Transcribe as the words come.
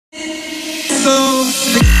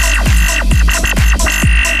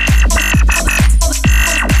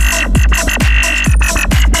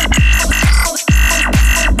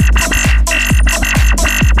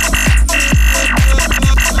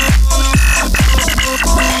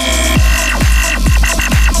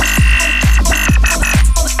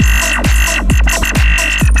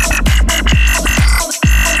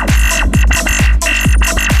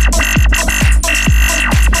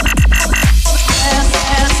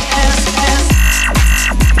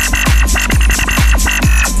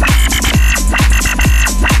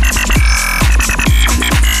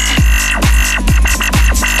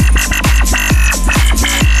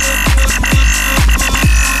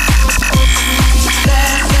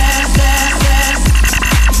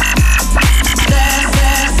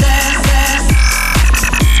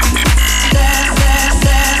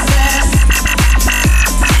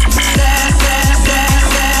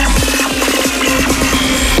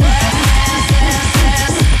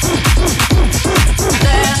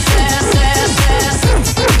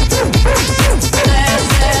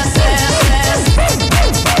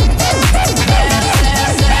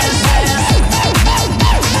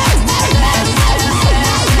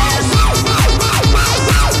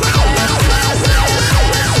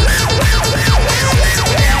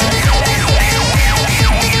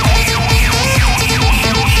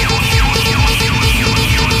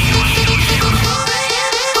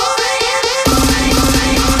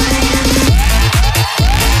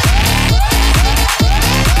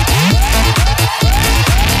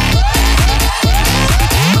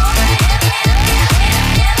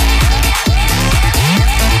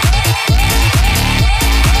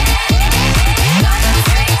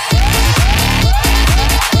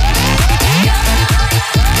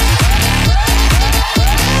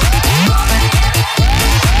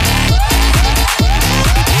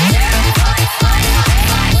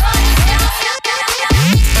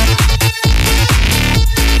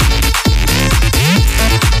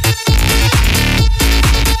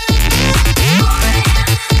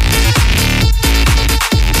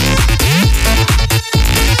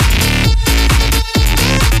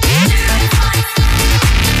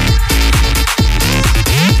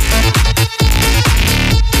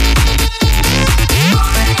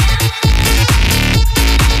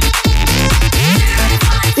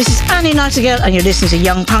Nightingale, and you're listening to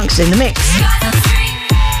Young Punx in the mix.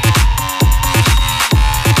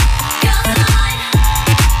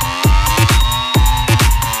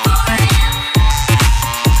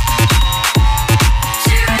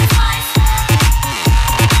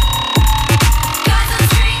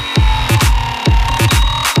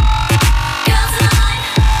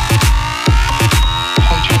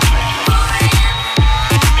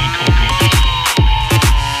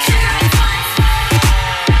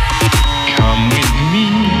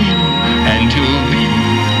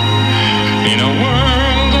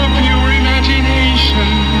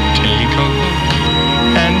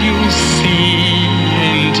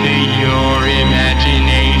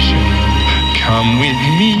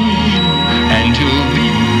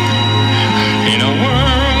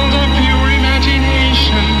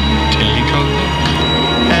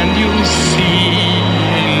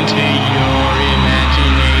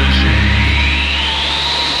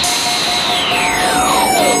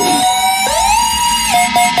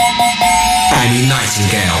 Annie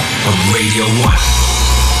Nightingale on Radio 1.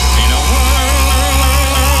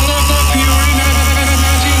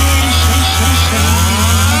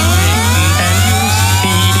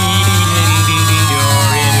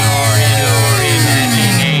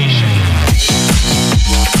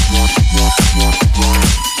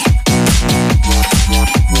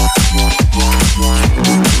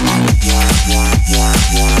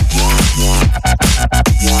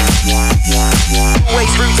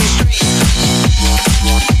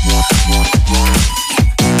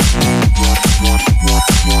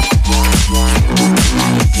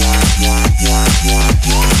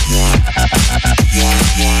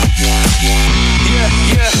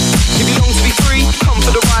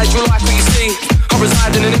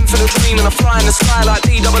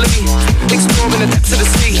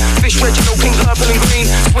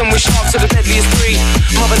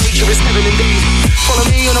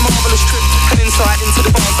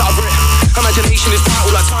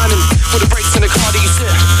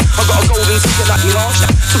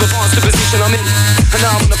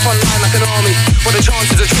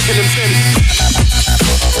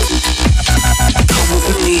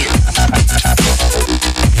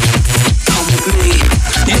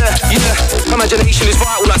 Imagination is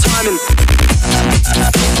vital like timing.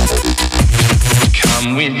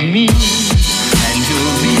 Come with me and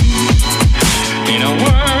you'll be in a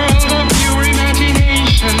world of pure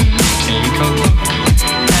imagination. Take a look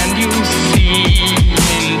and you'll see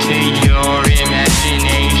into your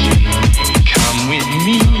imagination. Come with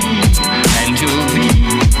me and you'll be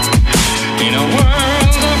in a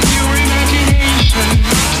world of pure imagination.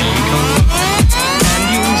 Take a look and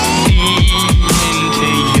you'll see into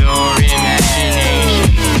your imagination.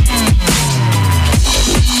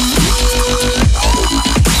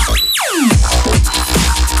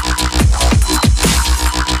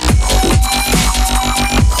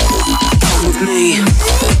 Come with me.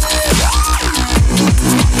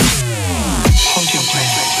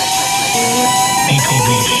 Contemplate. Make a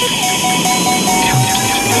wish.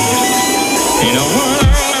 Calculate. In a world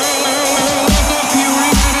of pure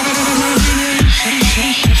imagination.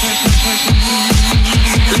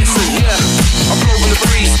 Listen, yeah, I blow in the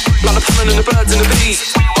breeze, like the pollen and the birds and the bees.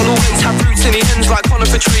 I'll always have roots in the ends like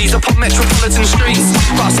conifer trees upon metropolitan streets.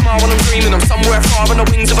 But I smile when I'm dreaming, I'm somewhere far on the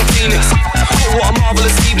wings of a phoenix. Oh, what a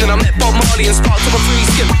marvellous evening, I met Bob Marley and sparked up a free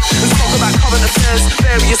skin. And spoke about current affairs,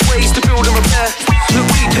 various ways to build and repair. Look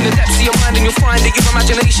deep in the depths of your mind and you'll find that your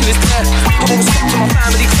imagination is there. I won't stop till my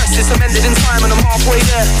family crest is cemented in time and I'm halfway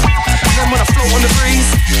there. And then when I float on the breeze,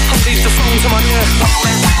 I'll leave the phone to my ear.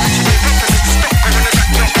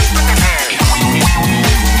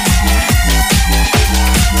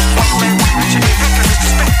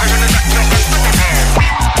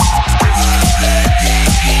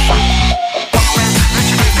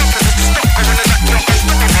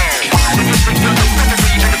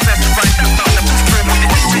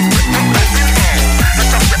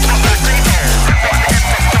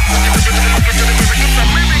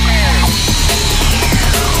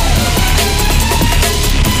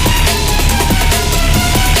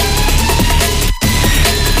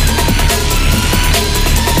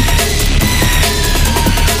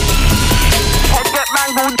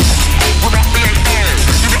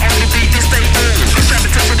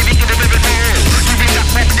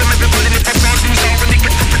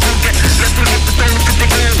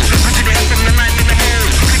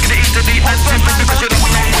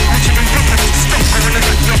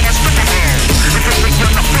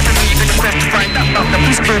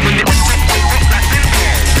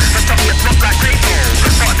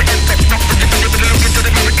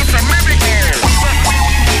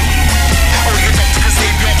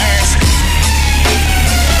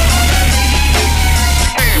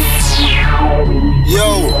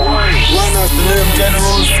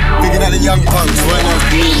 Young Punx, right now.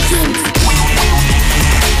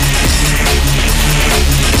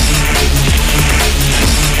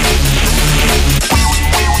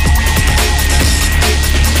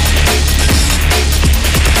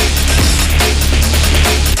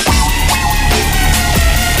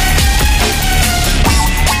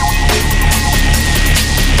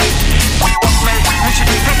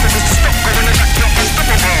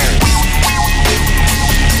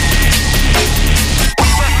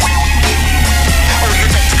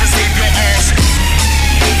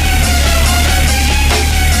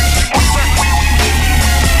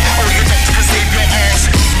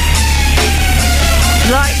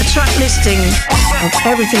 Track listing of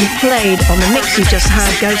everything played on the mix you just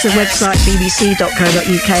heard, go to the website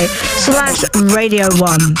bbc.co.uk/Radio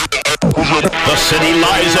 1. The city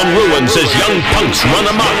lies in ruins as Young Punx run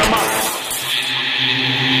amok.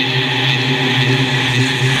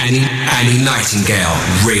 Annie Nightingale,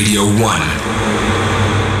 Radio 1.